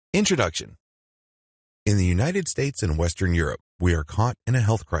Introduction. In the United States and Western Europe, we are caught in a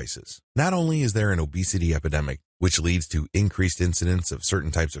health crisis. Not only is there an obesity epidemic, which leads to increased incidence of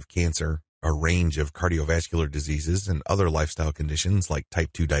certain types of cancer, a range of cardiovascular diseases, and other lifestyle conditions like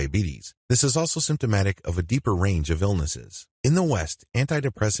type 2 diabetes. This is also symptomatic of a deeper range of illnesses. In the West,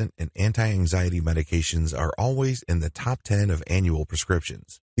 antidepressant and anti-anxiety medications are always in the top 10 of annual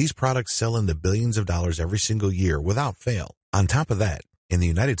prescriptions. These products sell in the billions of dollars every single year without fail. On top of that, in the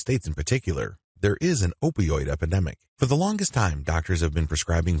United States in particular, there is an opioid epidemic. For the longest time, doctors have been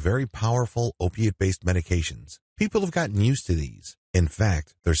prescribing very powerful opiate-based medications. People have gotten used to these. In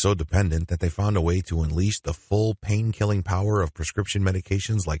fact, they're so dependent that they found a way to unleash the full pain-killing power of prescription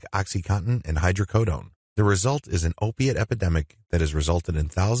medications like OxyContin and hydrocodone. The result is an opiate epidemic that has resulted in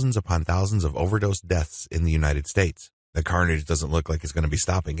thousands upon thousands of overdose deaths in the United States. The carnage doesn't look like it's going to be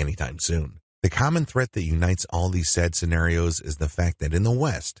stopping anytime soon. The common thread that unites all these sad scenarios is the fact that in the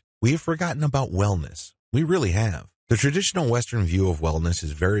West, we have forgotten about wellness. We really have. The traditional Western view of wellness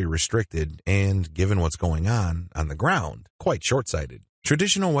is very restricted and, given what's going on the ground, quite short-sighted.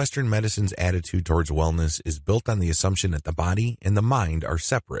 Traditional Western medicine's attitude towards wellness is built on the assumption that the body and the mind are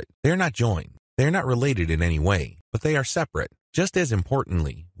separate. They are not joined. They are not related in any way, but they are separate. Just as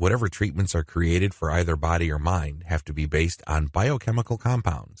importantly, whatever treatments are created for either body or mind have to be based on biochemical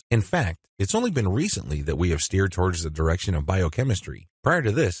compounds. In fact, it's only been recently that we have steered towards the direction of biochemistry. Prior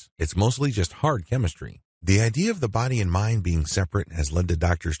to this, it's mostly just hard chemistry. The idea of the body and mind being separate has led to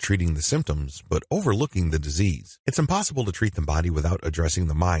doctors treating the symptoms, but overlooking the disease. It's impossible to treat the body without addressing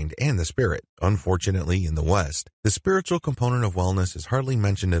the mind and the spirit. Unfortunately, in the West, the spiritual component of wellness is hardly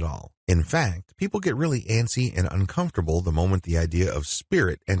mentioned at all. In fact, people get really antsy and uncomfortable the moment the idea of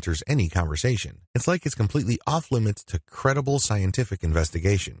spirit enters any conversation. It's like it's completely off limits to credible scientific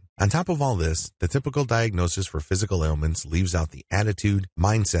investigation. On top of all this, the typical diagnosis for physical ailments leaves out the attitude,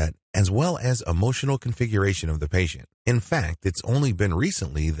 mindset, as well as emotional configuration of the patient. In fact, it's only been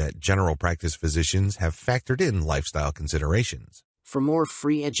recently that general practice physicians have factored in lifestyle considerations. For more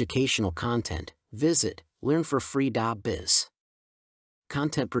free educational content, visit learnforfree.biz.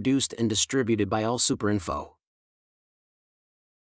 Content produced and distributed by AllSuperInfo.